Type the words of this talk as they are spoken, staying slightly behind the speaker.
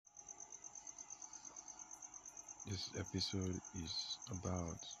This episode is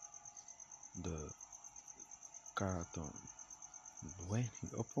about the Carathon. When he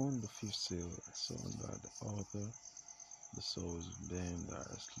opened the fifth seal, I saw that the author, the souls of them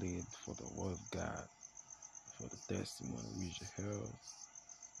that are slain for the word of God, for the testimony which they held,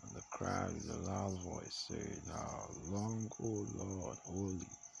 and the cried with a loud voice, saying, How long, O Lord, holy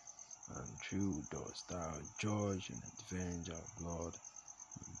and true, dost thou judge and avenge our blood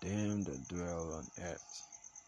on them that dwell on earth?